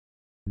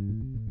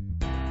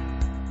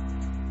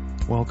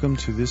Welcome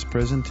to this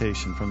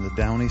presentation from the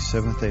Downey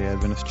Seventh-day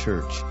Adventist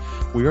Church.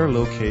 We are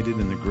located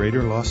in the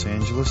greater Los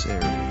Angeles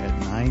area at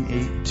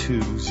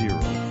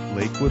 9820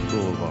 Lakewood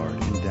Boulevard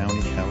in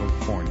Downey,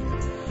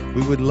 California.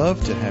 We would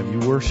love to have you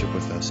worship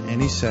with us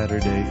any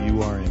Saturday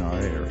you are in our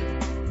area.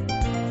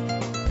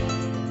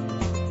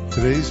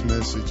 Today's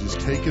message is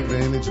Take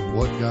Advantage of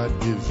What God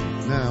Gives You.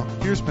 Now,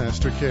 here's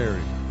Pastor Carey.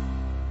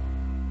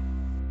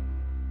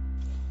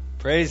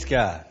 Praise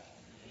God.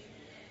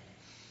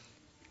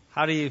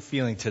 How are you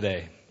feeling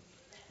today?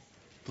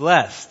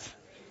 Blessed.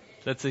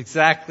 That's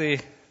exactly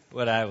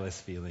what I was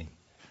feeling.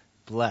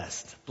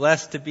 Blessed.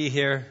 Blessed to be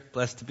here.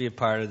 Blessed to be a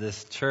part of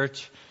this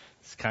church,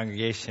 this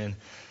congregation.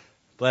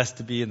 Blessed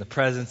to be in the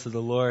presence of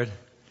the Lord.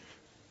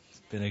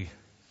 It's been a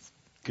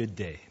good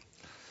day.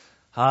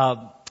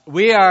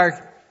 We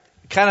are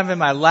kind of in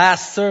my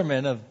last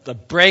sermon of the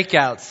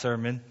breakout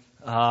sermon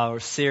or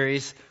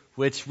series,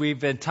 which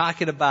we've been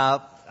talking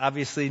about.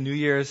 Obviously, New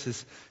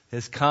Year's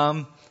has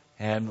come.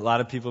 And a lot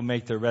of people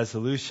make their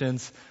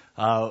resolutions.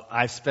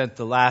 I've spent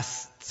the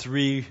last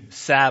 3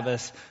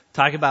 Sabbaths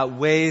talking about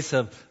ways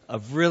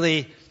of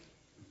really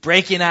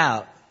breaking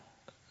out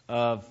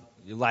of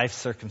your life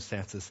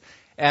circumstances.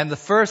 And the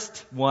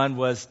first one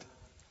was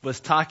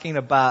talking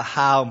about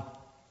how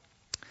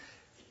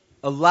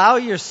allow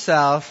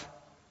yourself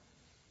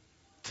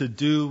to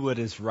do what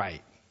is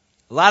right.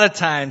 A lot of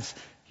times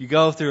you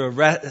go through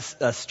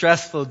a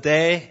stressful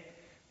day.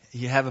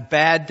 You have a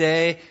bad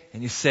day,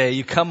 and you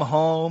come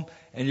home,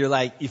 and you're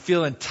like, you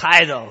feel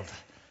entitled.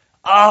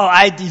 Oh,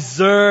 I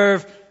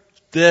deserve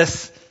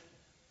this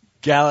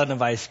gallon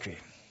of ice cream.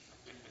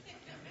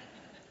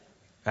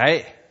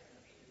 Right?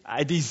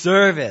 I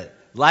deserve it.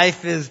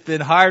 Life has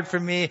been hard for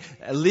me.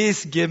 At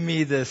least give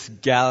me this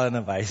gallon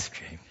of ice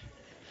cream.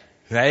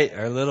 Right?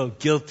 Our little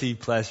guilty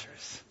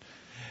pleasures.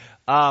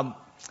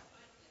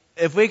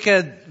 If we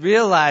could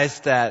realize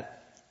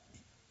that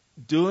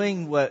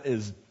doing what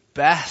is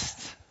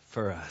best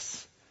for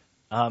us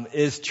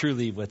is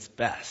truly what's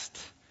best.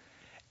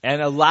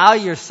 And allow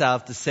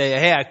yourself to say,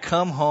 hey, I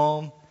come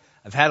home,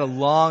 I've had a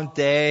long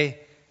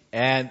day,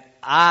 and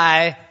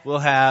I will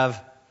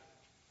have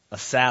a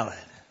salad.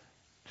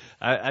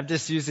 I'm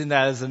just using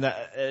that as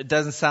it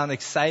doesn't sound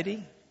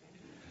exciting.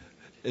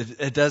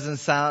 It doesn't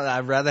sound,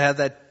 I'd rather have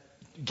that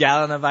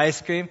gallon of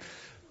ice cream.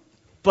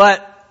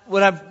 But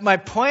my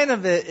point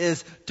of it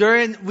is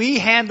we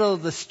handle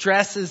the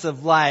stresses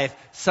of life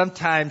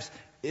sometimes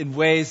in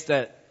ways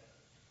that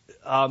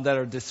are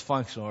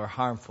dysfunctional or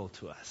harmful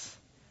to us.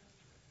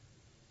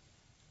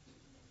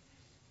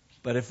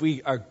 But if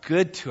we are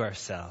good to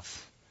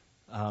ourselves,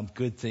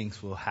 good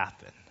things will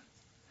happen.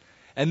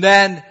 And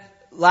then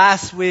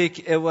last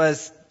week it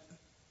was,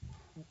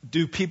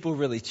 do people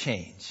really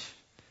change?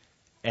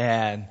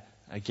 And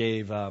I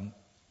gave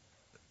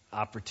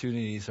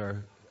opportunities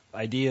or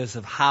ideas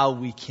of how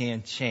we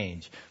can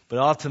change. But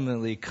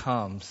ultimately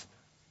comes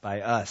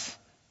by us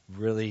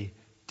really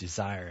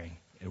desiring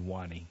and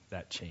wanting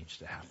that change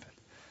to happen.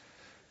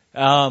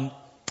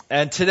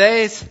 And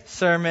today's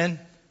sermon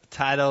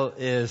title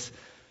is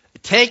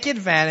Take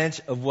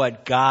Advantage of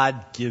What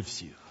God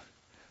Gives You.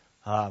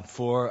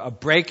 For a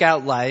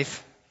breakout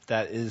life,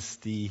 that is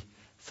the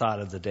thought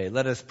of the day.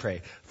 Let us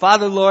pray.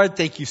 Father, Lord,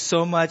 thank you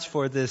so much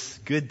for this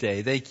good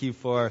day. Thank you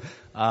for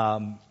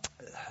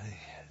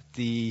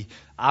the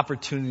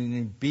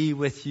opportunity to be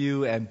with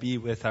you and be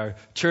with our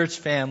church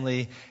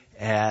family.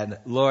 And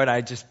Lord,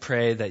 I just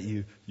pray that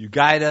you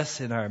guide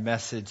us in our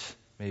message.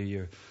 May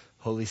your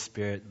Holy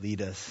Spirit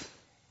lead us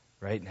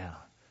right now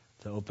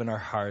to open our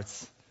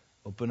hearts,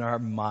 open our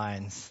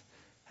minds,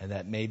 and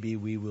that maybe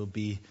we will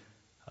be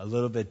a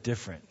little bit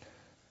different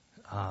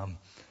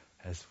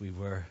as we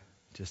were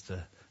just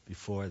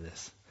before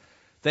this.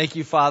 Thank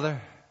you, Father,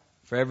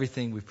 for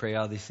everything. We pray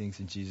all these things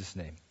in Jesus'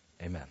 name.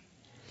 Amen.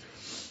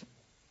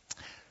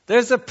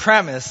 There's a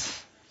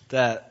premise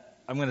that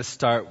I'm going to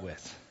start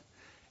with.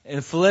 In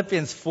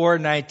Philippians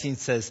 4:19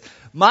 says,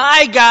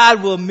 my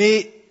God will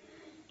meet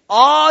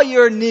all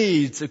your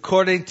needs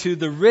according to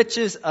the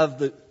riches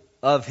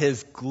of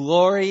His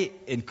glory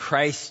in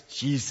Christ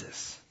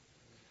Jesus.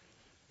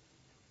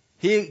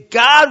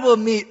 God will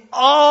meet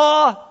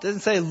all, doesn't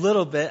say a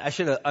little bit, I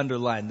should have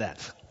underlined that.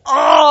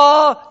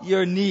 All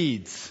your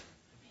needs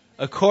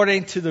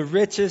according to the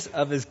riches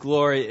of His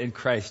glory in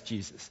Christ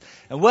Jesus.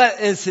 And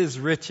what is His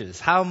riches?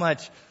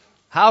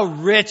 How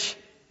rich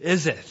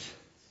is it?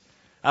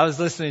 I was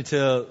listening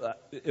to,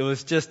 it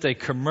was just a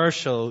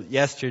commercial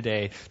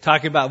yesterday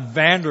talking about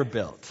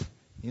Vanderbilt.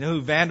 You know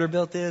who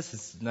Vanderbilt is?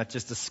 It's not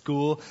just a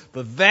school,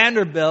 but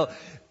Vanderbilt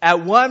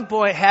at one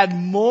point had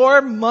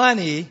more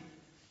money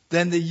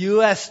than the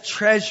U.S.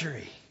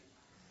 Treasury.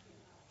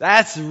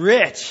 That's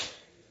rich,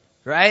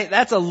 right?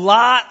 That's a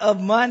lot of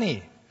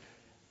money.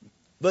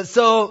 But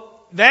so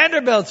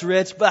Vanderbilt's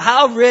rich, but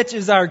how rich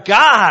is our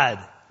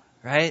God,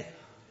 right?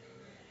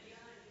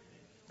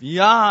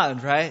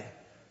 Beyond, right?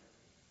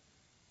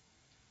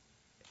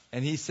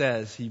 And He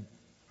says,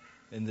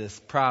 in this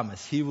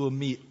promise, He will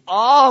meet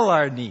all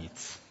our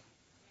needs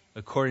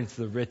according to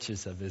the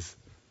riches of His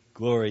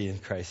glory in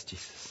Christ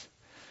Jesus.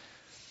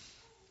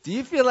 Do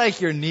you feel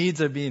like your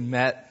needs are being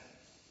met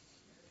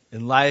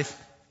in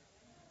life?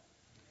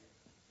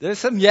 There's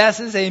some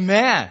yeses,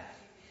 amen.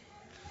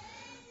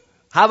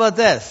 How about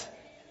this?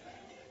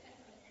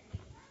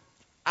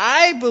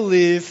 I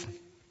believe,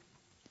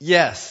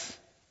 yes,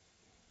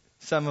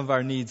 some of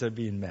our needs are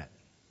being met.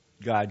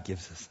 God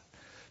gives us.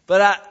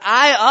 But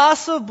I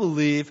also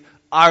believe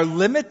our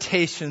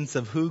limitations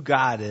of who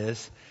God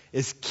is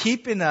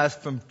keeping us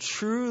from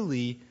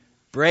truly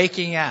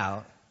breaking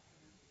out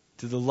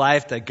to the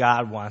life that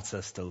God wants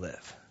us to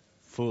live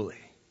fully.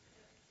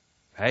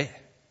 Right?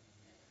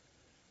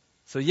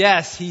 So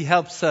yes, He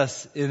helps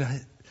us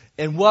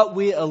in what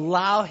we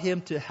allow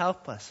Him to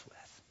help us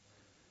with.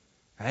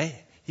 Right?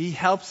 He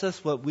helps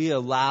us what we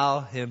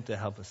allow Him to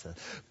help us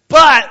with.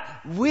 But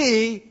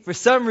we, for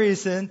some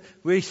reason,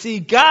 we see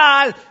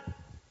God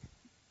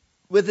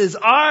with His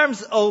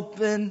arms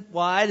open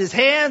wide, His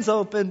hands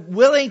open,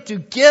 willing to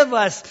give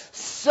us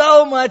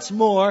so much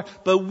more,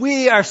 but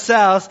we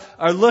ourselves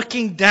are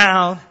looking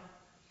down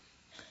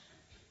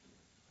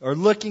or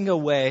looking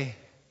away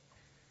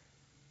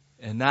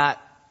and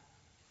not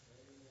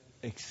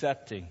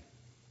accepting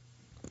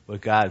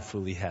what God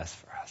fully has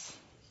for us.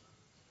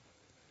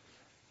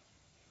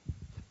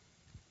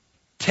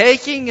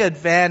 Taking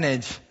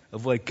advantage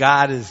of what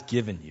God has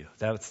given you.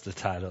 That's the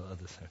title of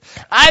the sermon.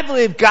 I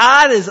believe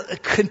God is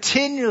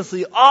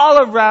continuously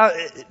all around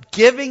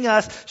giving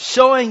us,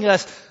 showing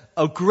us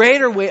a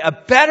greater way, a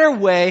better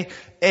way,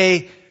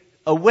 a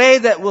way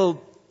that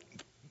will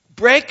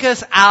break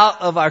us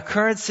out of our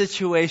current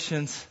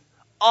situations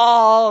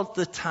all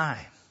the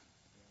time.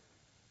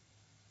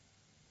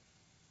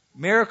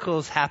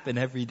 Miracles happen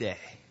every day.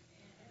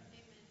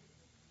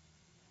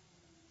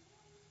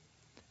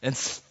 And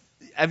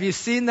have you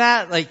seen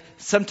that? Like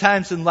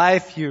sometimes in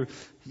life you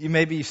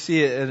maybe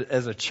see it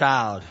as a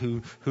child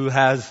who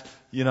has,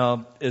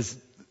 is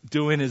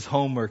doing his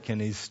homework and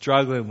he's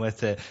struggling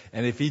with it.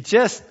 And if he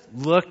just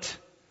looked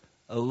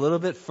a little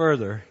bit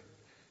further,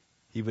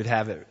 he would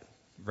have it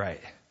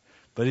right.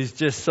 But he's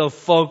just so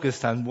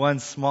focused on one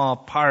small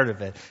part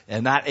of it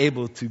and not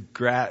able to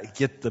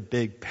get the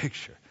big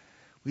picture.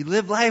 We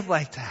live life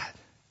like that.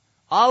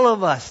 All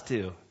of us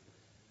do.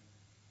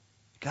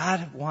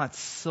 God wants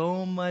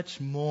so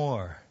much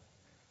more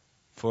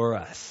for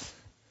us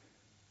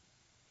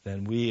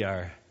than we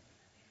are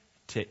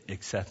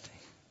accepting.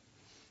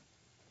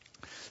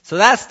 So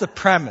that's the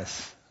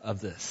premise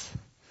of this.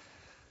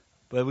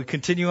 But we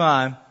continue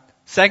on.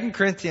 2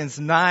 Corinthians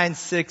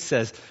 9:6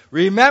 says,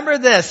 remember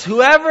this,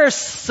 whoever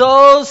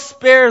sows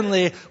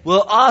sparingly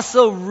will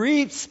also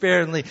reap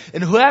sparingly,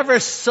 and whoever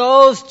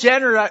sows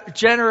generously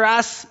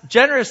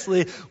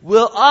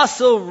will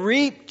also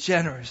reap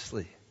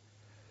generously.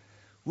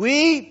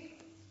 We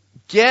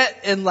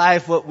get in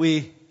life what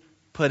we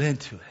put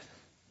into it.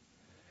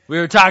 We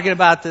were talking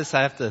about this.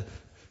 I have to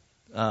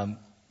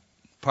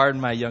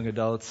pardon my young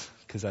adults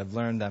because I've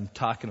learned I'm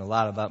talking a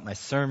lot about my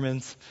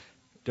sermons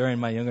during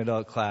my young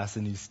adult class,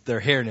 and they're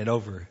hearing it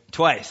over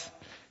twice.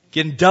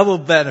 Getting double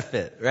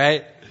benefit,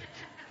 right?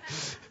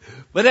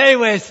 But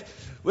anyways,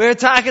 we're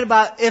talking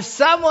about if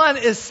someone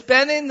is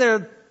spending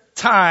their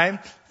time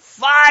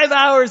 5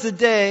 hours a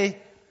day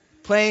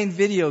playing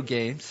video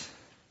games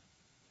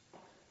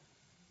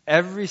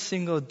every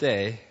single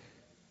day,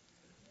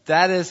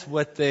 that is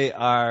what they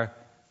are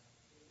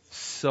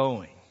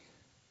sowing,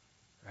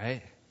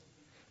 right?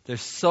 They're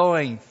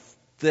sowing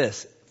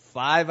this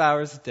 5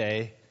 hours a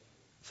day.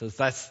 So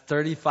that's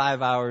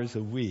 35 hours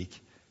a week.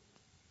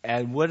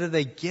 And what do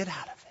they get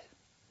out of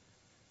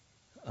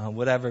it?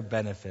 Whatever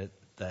benefit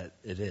that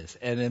it is.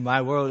 And in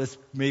my world, it's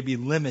maybe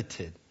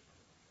limited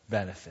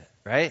benefit,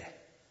 right?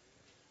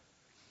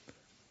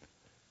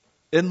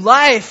 In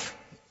life,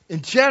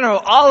 in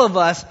general, all of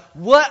us,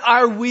 what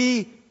are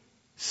we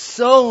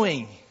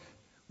sowing?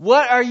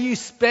 What are you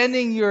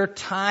spending your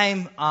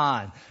time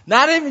on?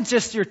 Not even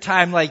just your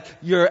time, like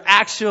your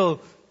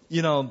actual,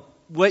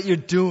 what you're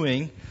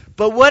doing.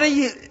 But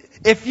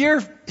if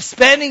you're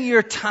spending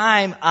your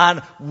time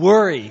on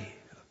worry,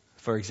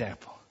 for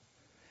example,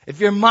 if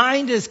your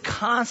mind is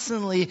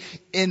constantly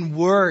in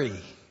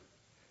worry,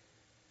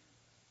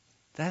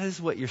 that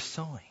is what you're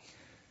sowing.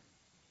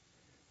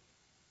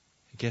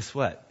 And guess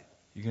what?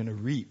 You're going to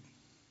reap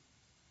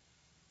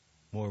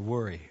more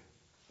worry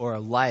or a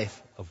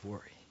life of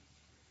worry.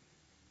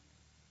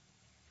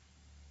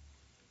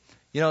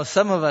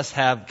 Some of us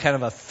have kind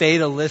of a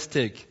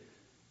fatalistic,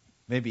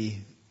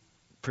 maybe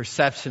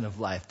perception of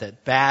life,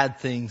 that bad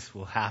things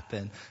will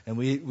happen. And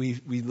we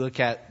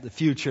look at the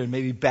future and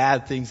maybe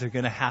bad things are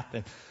going to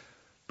happen.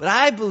 But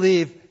I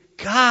believe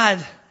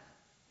God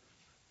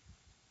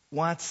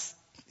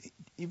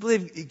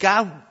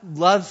God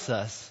loves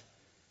us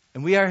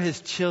and we are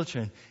His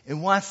children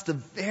and wants the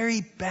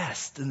very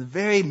best and the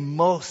very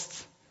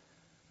most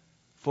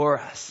for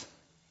us.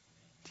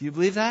 Do you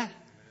believe that?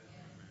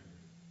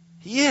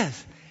 He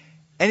is.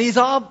 And He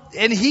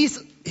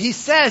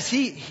says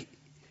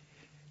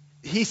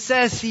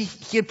He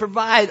can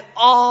provide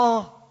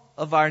all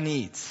of our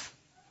needs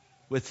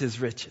with His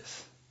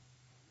riches.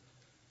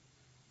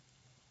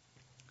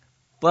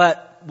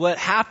 But what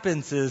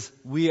happens is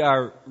we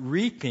are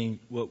reaping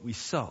what we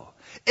sow.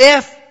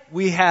 If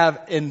we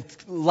have in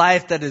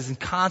life that is in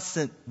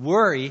constant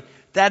worry,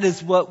 that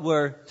is what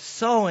we're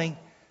sowing.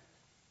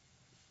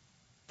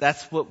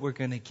 That's what we're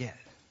going to get.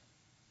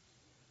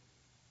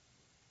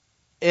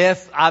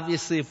 If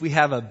we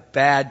have a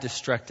bad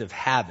destructive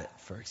habit,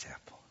 for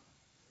example,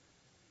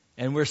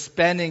 and we're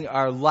spending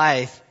our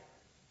life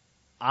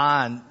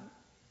on,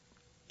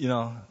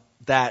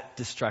 that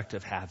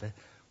destructive habit,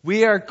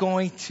 we are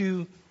going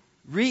to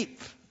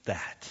reap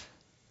that.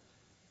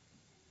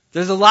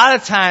 There's a lot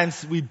of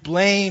times we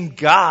blame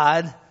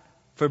God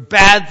for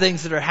bad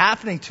things that are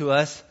happening to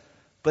us,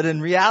 but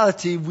in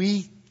reality,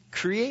 we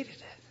created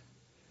it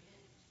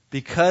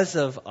because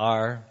of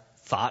our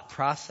thought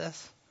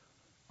process,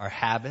 our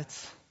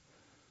habits,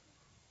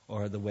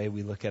 or the way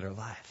we look at our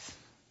lives.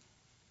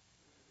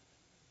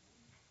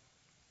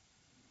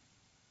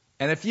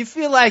 And if you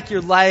feel like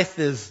your life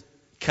is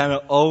kind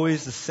of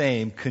always the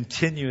same,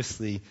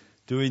 continuously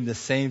doing the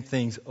same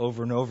things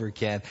over and over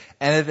again,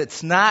 and if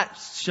it's not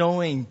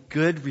showing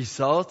good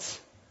results,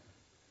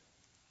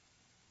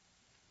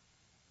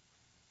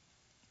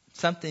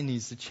 something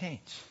needs to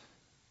change.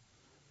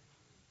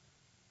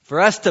 For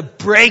us to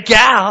break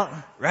out,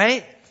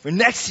 right? For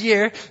next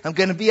year, I'm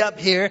going to be up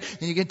here,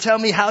 and you can tell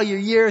me how your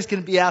year is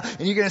going to be out,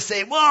 and you're going to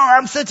say, whoa,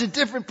 I'm such a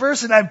different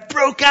person. I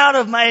broke out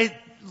of my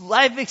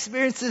life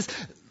experiences.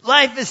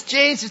 Life has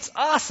changed. It's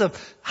awesome.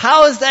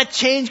 How is that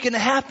change going to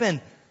happen?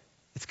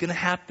 It's going to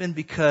happen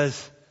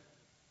because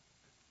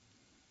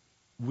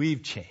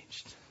we've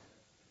changed.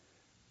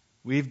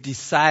 We've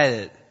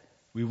decided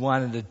we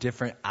wanted a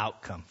different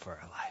outcome for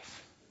our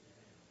life.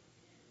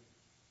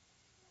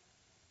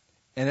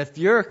 And if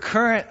your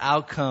current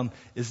outcome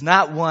is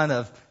not one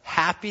of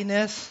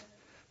happiness,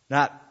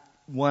 not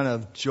one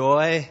of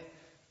joy,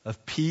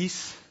 of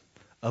peace,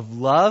 of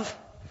love,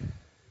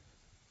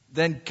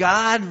 then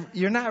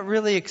you're not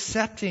really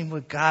accepting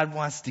what God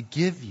wants to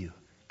give you,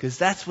 because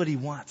that's what He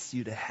wants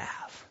you to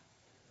have.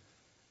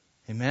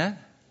 Amen?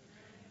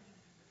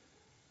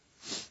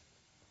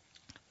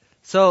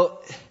 So,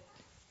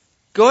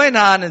 going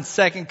on in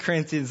 2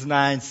 Corinthians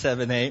 9,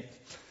 7, 8,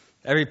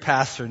 every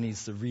pastor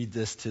needs to read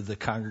this to the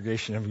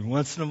congregation every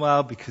once in a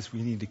while because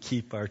we need to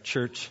keep our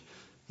church,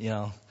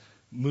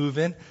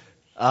 moving.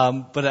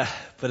 But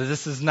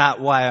this is not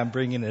why I'm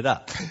bringing it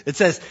up. It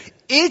says,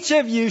 each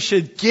of you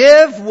should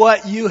give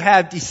what you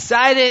have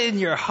decided in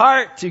your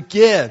heart to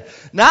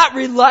give, not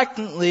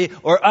reluctantly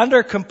or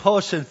under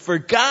compulsion, for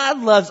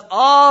God loves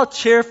all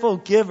cheerful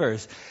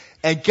givers.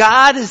 And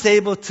God is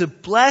able to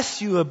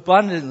bless you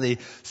abundantly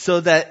so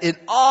that in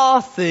all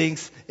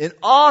things, in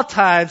all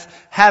times,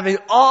 having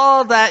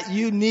all that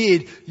you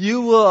need,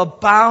 you will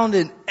abound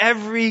in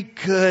every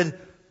good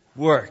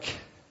work.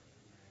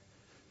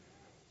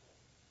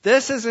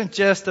 This isn't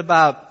just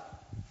about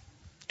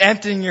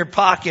emptying your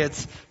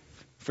pockets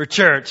for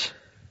church,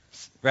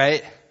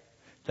 right?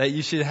 That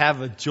you should have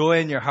a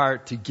joy in your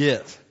heart to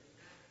give.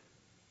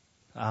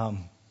 But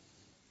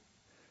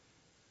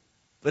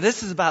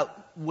this is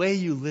about the way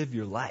you live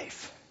your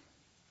life.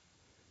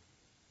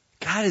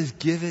 God has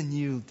given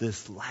you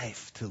this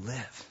life to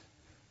live,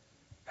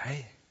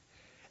 right?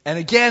 And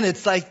again,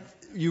 it's like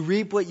you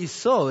reap what you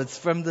sow. It's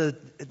from the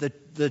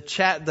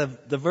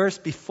verse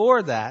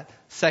before that.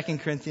 2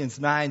 Corinthians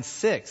 9,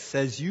 6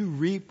 says you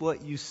reap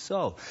what you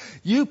sow.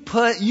 You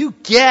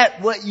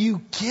get what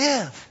you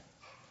give.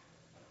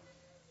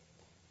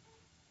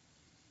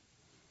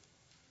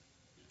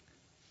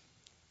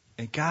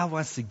 And God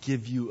wants to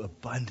give you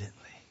abundantly.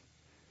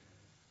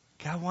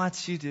 God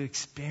wants you to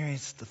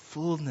experience the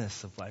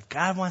fullness of life.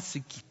 God wants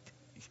to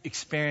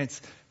experience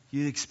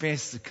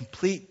the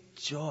complete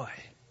joy.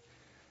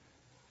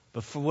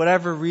 But for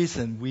whatever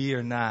reason, we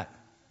are not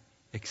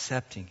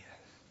accepting it.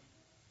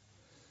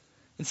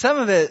 And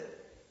a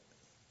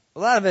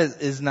lot of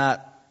it is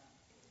not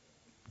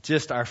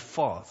just our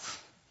fault.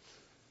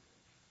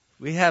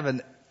 We have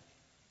an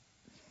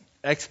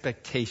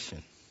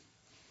expectation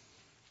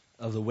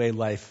of the way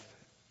life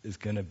is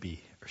going to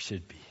be or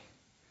should be.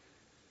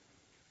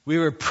 We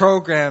were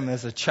programmed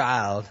as a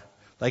child,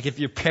 like if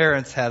your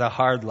parents had a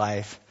hard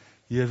life,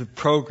 you have a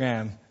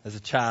program as a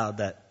child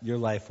that your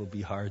life will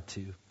be hard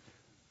too.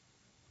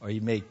 Or you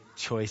make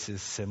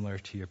choices similar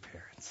to your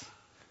parents.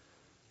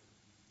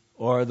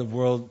 Or the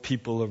world,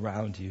 people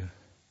around you.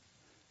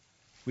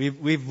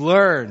 We've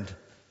learned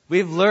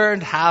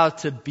how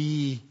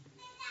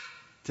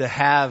to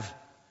have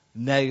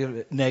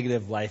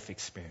negative life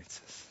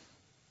experiences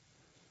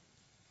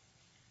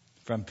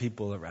from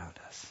people around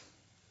us.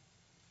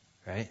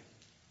 Right?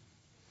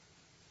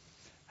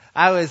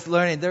 I was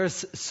learning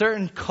there's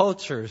certain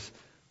cultures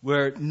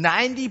where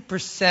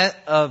 90%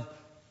 of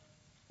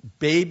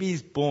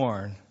babies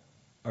born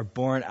are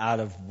born out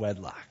of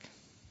wedlock.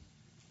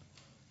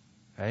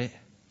 Right?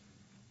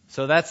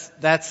 So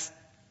that's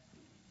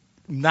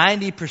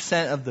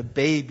 90% of the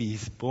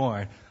babies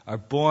born are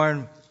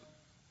born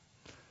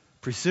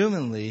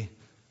presumably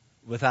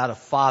without a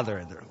father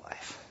in their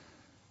life.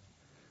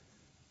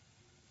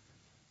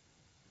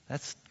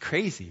 That's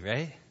crazy,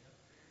 right?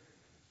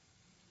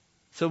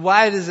 So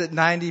why is it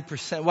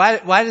 90%?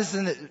 Why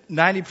isn't it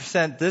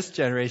 90% this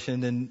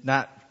generation and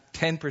not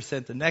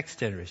 10% the next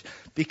generation?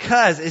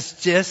 Because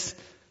it's just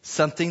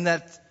something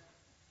that's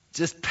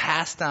just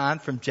passed on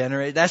from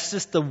generation. That's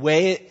just the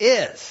way it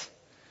is.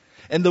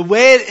 And the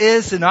way it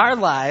is in our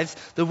lives,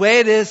 the way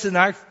it is in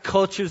our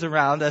cultures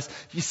around us,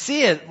 you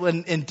see it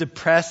when in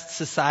depressed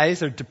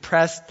societies or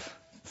depressed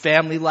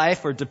family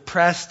life or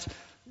depressed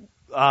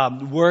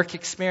work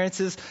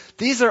experiences.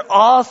 These are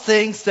all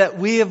things that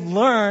we have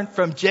learned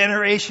from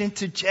generation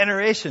to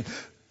generation.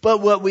 But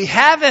what we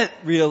haven't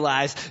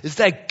realized is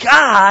that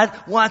God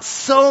wants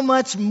so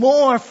much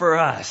more for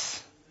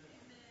us.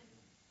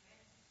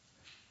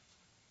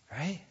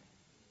 Right?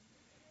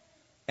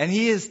 And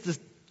He is the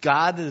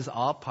God that is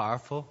all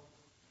powerful.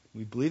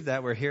 We believe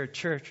that. We're here at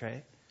church,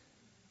 right?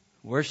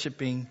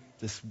 Worshiping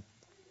this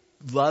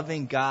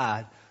loving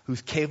God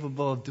who's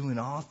capable of doing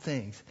all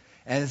things.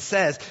 And it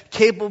says,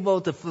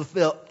 capable to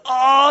fulfill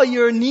all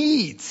your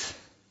needs.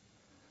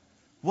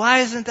 Why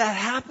isn't that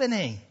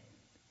happening?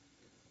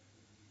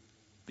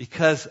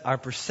 Because our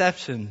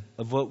perception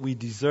of what we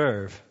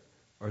deserve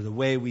or the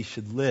way we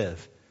should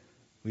live,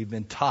 we've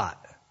been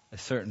taught a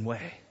certain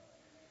way.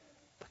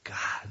 But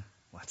God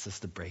wants us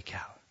to break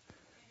out.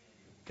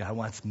 God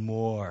wants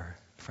more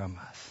from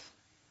us.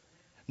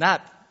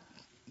 Not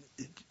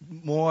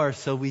more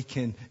so we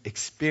can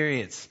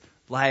experience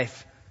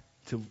life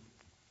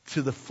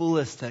to the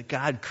fullest that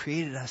God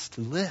created us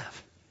to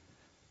live.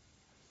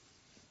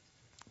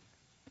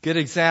 Good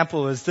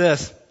example is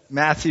this.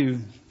 Matthew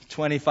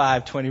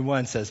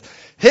 25:21 says,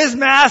 His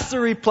master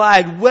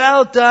replied,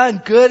 well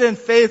done, good and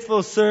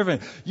faithful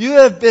servant.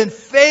 You have been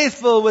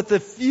faithful with a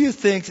few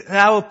things, and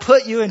I will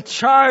put you in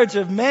charge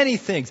of many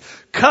things.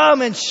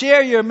 Come and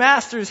share your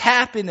master's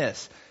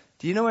happiness.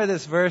 Do you know where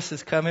this verse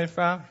is coming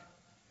from?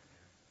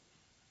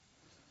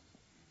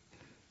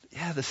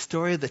 Yeah, the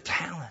story of the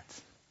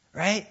talents,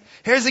 right?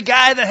 Here's a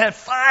guy that had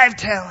 5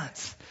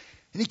 talents.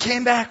 And he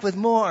came back with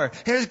more.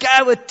 Here's a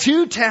guy with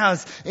 2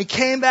 talents and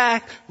came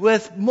back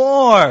with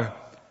more.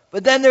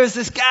 But then there's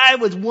this guy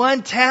with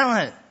 1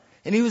 talent.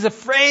 And he was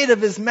afraid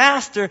of his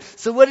master.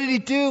 So what did he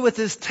do with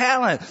his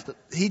talent?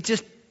 He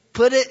just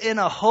put it in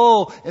a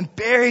hole and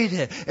buried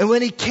it. And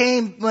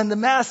when the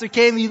master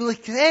came, he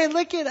looked, hey,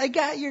 look it, I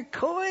got your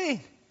coin.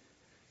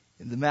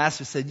 And the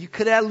master said, you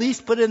could at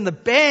least put it in the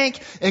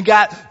bank and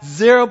got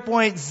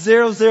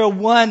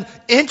 0.001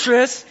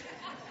 interest,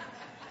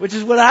 which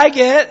is what I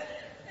get.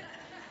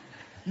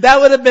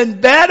 That would have been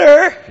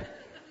better.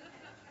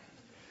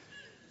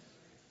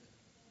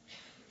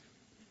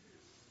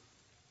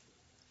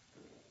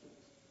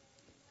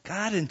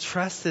 God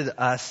entrusted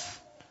us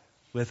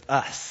with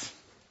our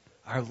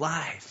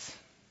lives,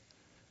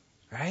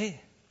 right?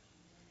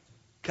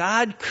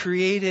 God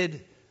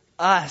created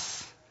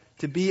us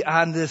to be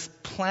on this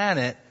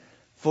planet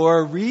for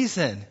a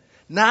reason,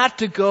 not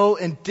to go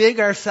and dig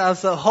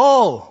ourselves a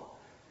hole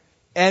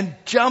and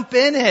jump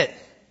in it.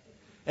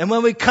 And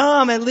when we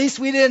come, at least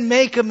we didn't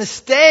make a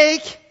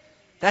mistake.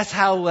 That's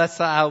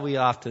how we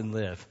often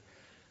live.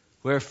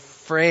 We're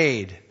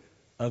afraid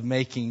of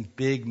making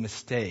big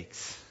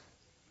mistakes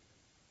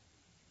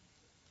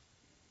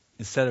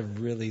instead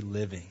of really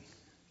living.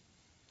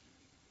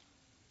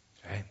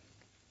 Right?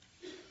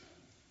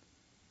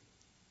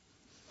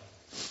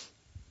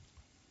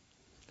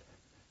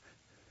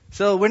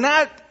 So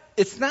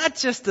it's not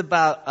just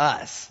about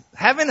us.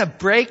 Having a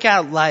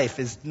breakout life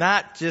is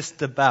not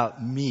just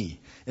about me.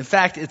 In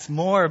fact, it's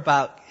more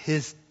about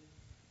His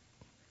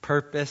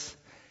purpose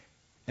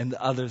and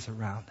the others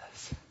around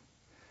us.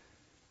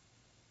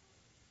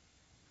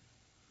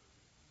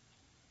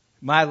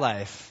 My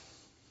life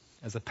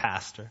as a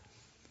pastor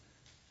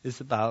is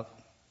about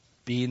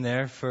being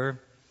there for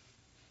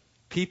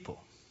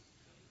people,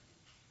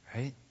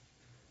 right?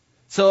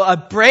 So a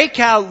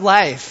breakout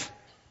life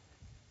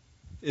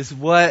is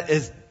what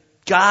is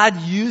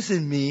God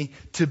using me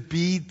to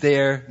be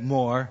there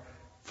more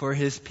for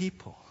His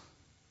people.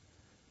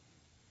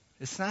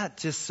 It's not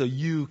just so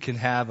you can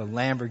have a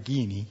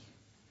Lamborghini,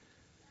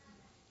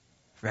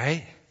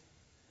 right?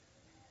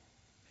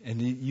 And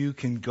you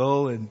can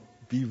go and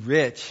be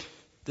rich.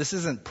 This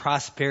isn't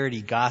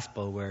prosperity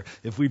gospel where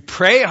if we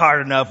pray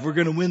hard enough, we're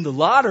going to win the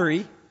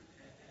lottery.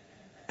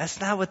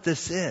 That's not what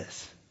this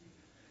is.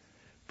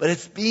 But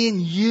it's being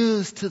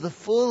used to the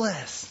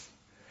fullest.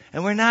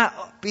 And we're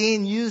not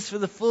being used for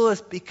the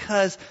fullest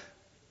because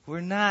we're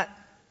not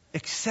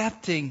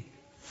accepting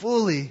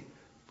fully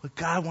what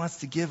God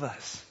wants to give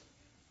us.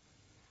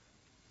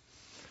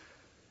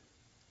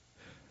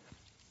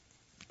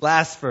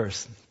 Last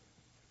verse,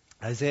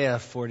 Isaiah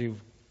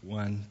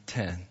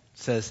 41:10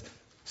 says,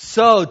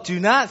 so do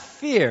not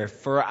fear,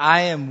 for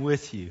I am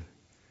with you.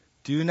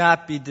 Do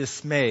not be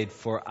dismayed,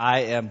 for I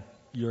am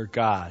your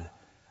God.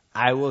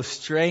 I will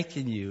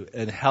strengthen you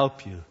and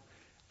help you.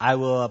 I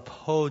will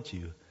uphold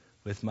you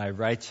with my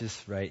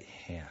righteous right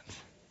hand.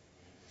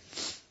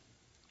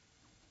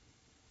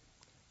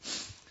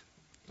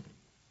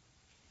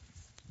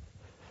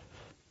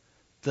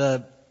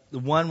 The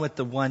one with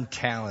the 1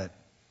 talent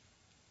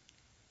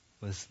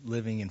was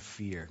living in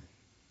fear.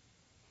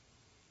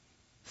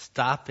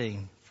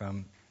 stopping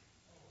from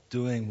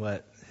doing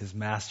what his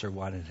master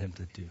wanted him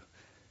to do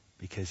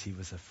because he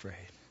was afraid.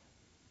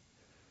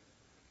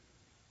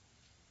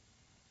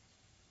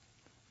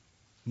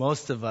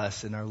 Most of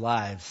us in our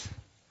lives,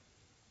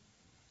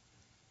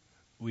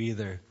 we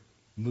either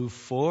move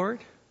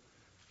forward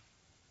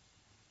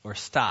or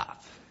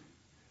stop.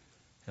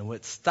 And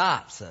what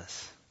stops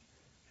us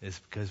is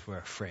because we're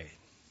afraid.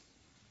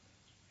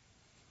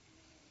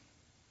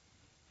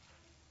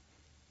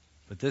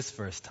 But this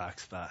verse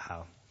talks about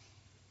how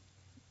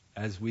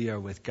as we are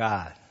with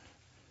God,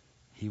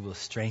 He will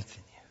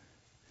strengthen you.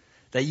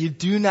 That you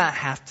do not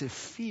have to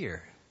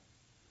fear.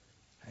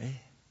 Right?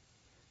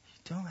 You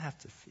don't have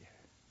to fear.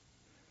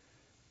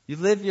 You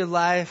live your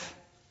life,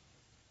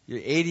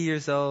 you're 80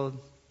 years old,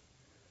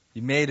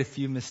 you made a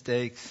few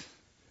mistakes.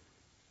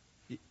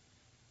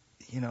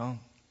 You know,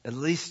 at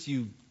least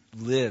you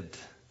lived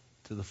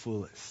to the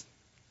fullest.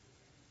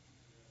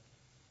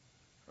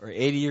 Or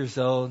 80 years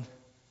old,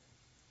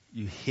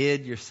 you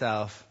hid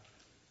yourself,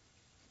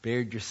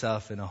 buried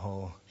yourself in a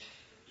hole,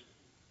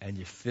 and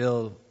you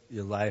fill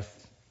your life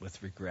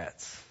with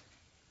regrets.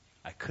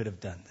 I could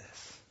have done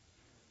this.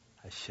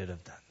 I should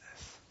have done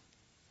this.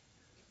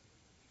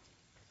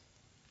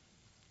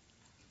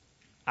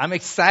 I'm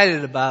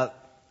excited about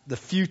the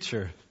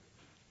future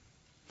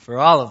for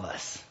all of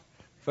us.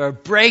 For a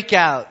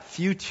breakout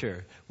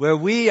future where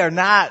we are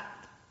not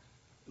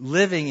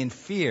living in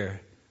fear,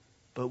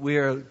 but we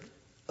are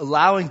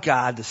allowing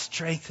God to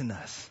strengthen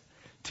us,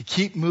 to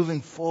keep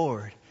moving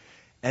forward,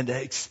 and to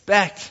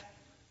expect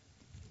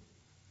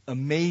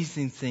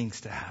amazing things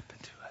to happen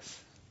to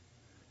us.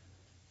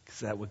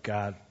 Because that's what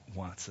God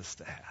wants us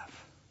to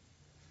have.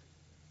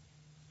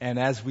 And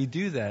as we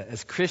do that,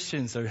 as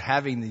Christians are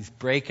having these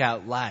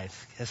breakout lives,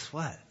 guess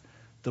what?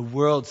 The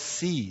world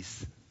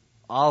sees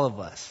all of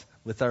us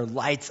with our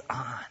lights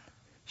on,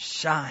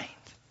 shined,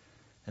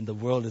 and the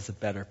world is a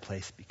better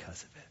place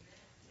because of it.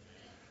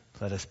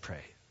 Let us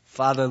pray.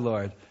 Father,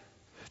 Lord,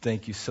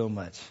 thank you so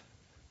much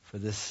for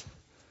this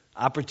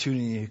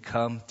opportunity to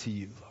come to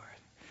you, Lord.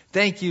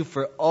 Thank you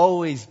for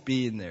always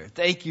being there.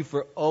 Thank you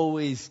for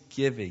always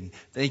giving.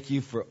 Thank you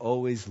for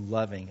always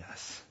loving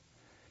us.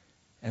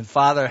 And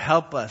Father,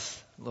 help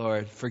us,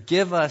 Lord.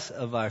 Forgive us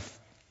of our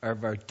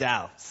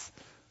doubts,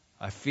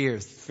 our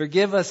fears.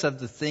 Forgive us of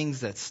the things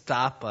that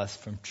stop us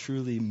from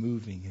truly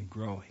moving and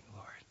growing,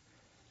 Lord.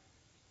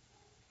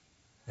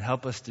 And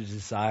help us to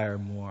desire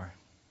more,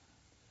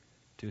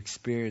 to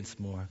experience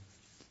more,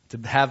 to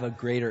have a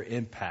greater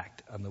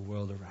impact on the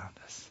world around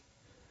us.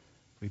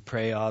 We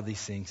pray all these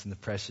things in the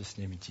precious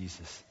name of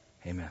Jesus.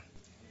 Amen.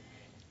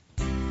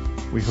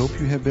 We hope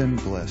you have been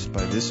blessed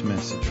by this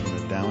message from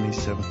the Downey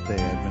Seventh-day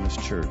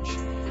Adventist Church.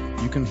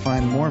 You can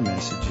find more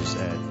messages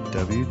at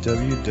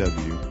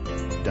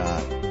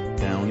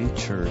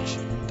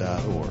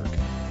www.downeychurch.org.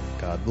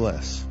 God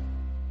bless.